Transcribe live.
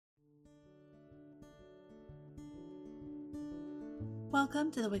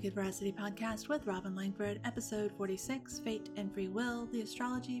Welcome to the Wicked Veracity Podcast with Robin Langford, episode 46, Fate and Free Will, the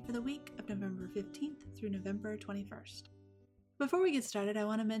astrology for the week of November 15th through November 21st. Before we get started, I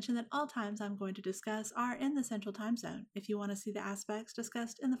want to mention that all times I'm going to discuss are in the Central Time Zone. If you want to see the aspects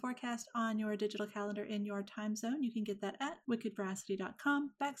discussed in the forecast on your digital calendar in your time zone, you can get that at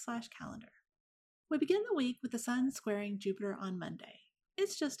wickedveracity.com/calendar. We begin the week with the Sun squaring Jupiter on Monday.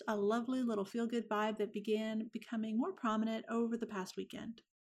 It's just a lovely little feel-good vibe that began becoming more prominent over the past weekend.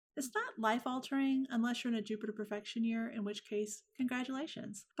 It's not life-altering unless you're in a Jupiter perfection year, in which case,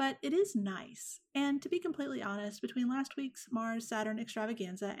 congratulations. But it is nice. And to be completely honest, between last week's Mars-Saturn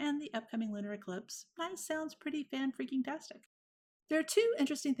extravaganza and the upcoming lunar eclipse, nice sounds pretty fan-freaking-tastic. There are two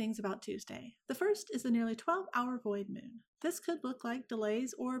interesting things about Tuesday. The first is the nearly 12-hour void moon. This could look like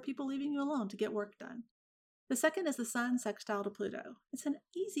delays or people leaving you alone to get work done. The second is the Sun sextile to Pluto. It's an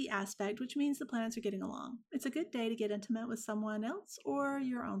easy aspect, which means the planets are getting along. It's a good day to get intimate with someone else or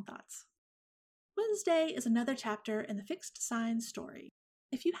your own thoughts. Wednesday is another chapter in the fixed sign story.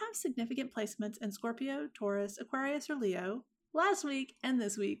 If you have significant placements in Scorpio, Taurus, Aquarius, or Leo, last week and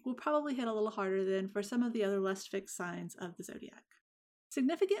this week will probably hit a little harder than for some of the other less fixed signs of the zodiac.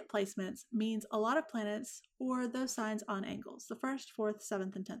 Significant placements means a lot of planets or those signs on angles, the 1st, 4th,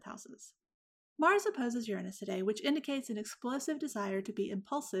 7th, and 10th houses. Mars opposes Uranus today, which indicates an explosive desire to be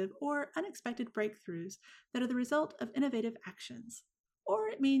impulsive or unexpected breakthroughs that are the result of innovative actions. Or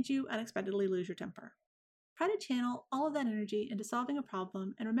it means you unexpectedly lose your temper. Try to channel all of that energy into solving a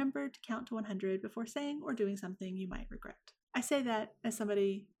problem and remember to count to 100 before saying or doing something you might regret. I say that as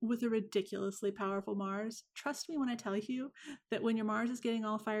somebody with a ridiculously powerful Mars. Trust me when I tell you that when your Mars is getting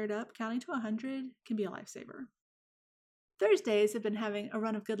all fired up, counting to 100 can be a lifesaver. Thursdays have been having a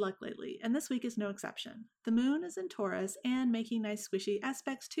run of good luck lately, and this week is no exception. The moon is in Taurus and making nice squishy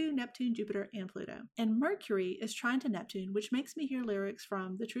aspects to Neptune, Jupiter, and Pluto. And Mercury is trine to Neptune, which makes me hear lyrics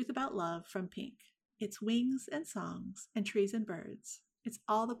from The Truth About Love from Pink. It's wings and songs and trees and birds. It's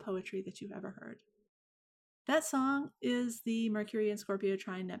all the poetry that you've ever heard. That song is the Mercury and Scorpio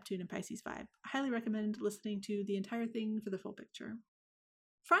trine Neptune and Pisces vibe. I highly recommend listening to the entire thing for the full picture.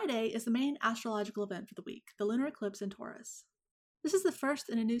 Friday is the main astrological event for the week, the lunar eclipse in Taurus. This is the first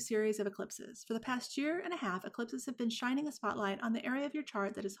in a new series of eclipses. For the past year and a half, eclipses have been shining a spotlight on the area of your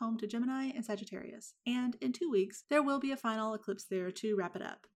chart that is home to Gemini and Sagittarius, and in 2 weeks, there will be a final eclipse there to wrap it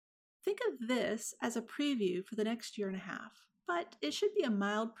up. Think of this as a preview for the next year and a half, but it should be a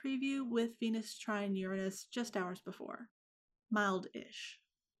mild preview with Venus trine Uranus just hours before. Mild-ish.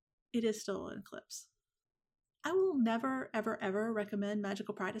 It is still an eclipse. I will never, ever, ever recommend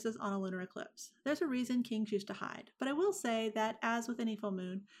magical practices on a lunar eclipse. There's a reason kings used to hide, but I will say that, as with any full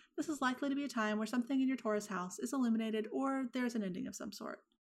moon, this is likely to be a time where something in your Taurus house is illuminated or there's an ending of some sort.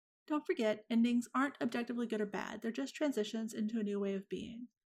 Don't forget, endings aren't objectively good or bad, they're just transitions into a new way of being.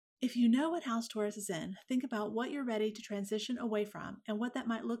 If you know what house Taurus is in, think about what you're ready to transition away from and what that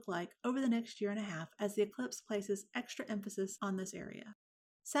might look like over the next year and a half as the eclipse places extra emphasis on this area.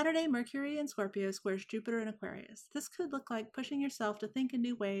 Saturday, Mercury in Scorpio squares Jupiter in Aquarius. This could look like pushing yourself to think in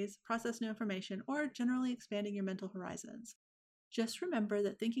new ways, process new information, or generally expanding your mental horizons. Just remember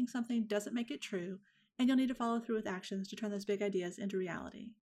that thinking something doesn't make it true, and you'll need to follow through with actions to turn those big ideas into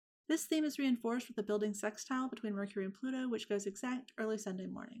reality. This theme is reinforced with the building sextile between Mercury and Pluto, which goes exact early Sunday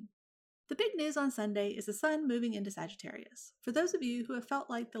morning. The big news on Sunday is the Sun moving into Sagittarius. For those of you who have felt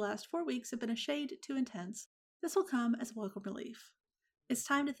like the last 4 weeks have been a shade too intense, this will come as a welcome relief. It's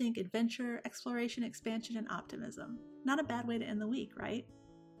time to think adventure, exploration, expansion, and optimism. Not a bad way to end the week, right?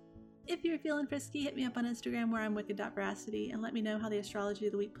 If you're feeling frisky, hit me up on Instagram where I'm wicked.veracity and let me know how the astrology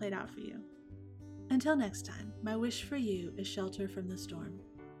of the week played out for you. Until next time, my wish for you is shelter from the storm.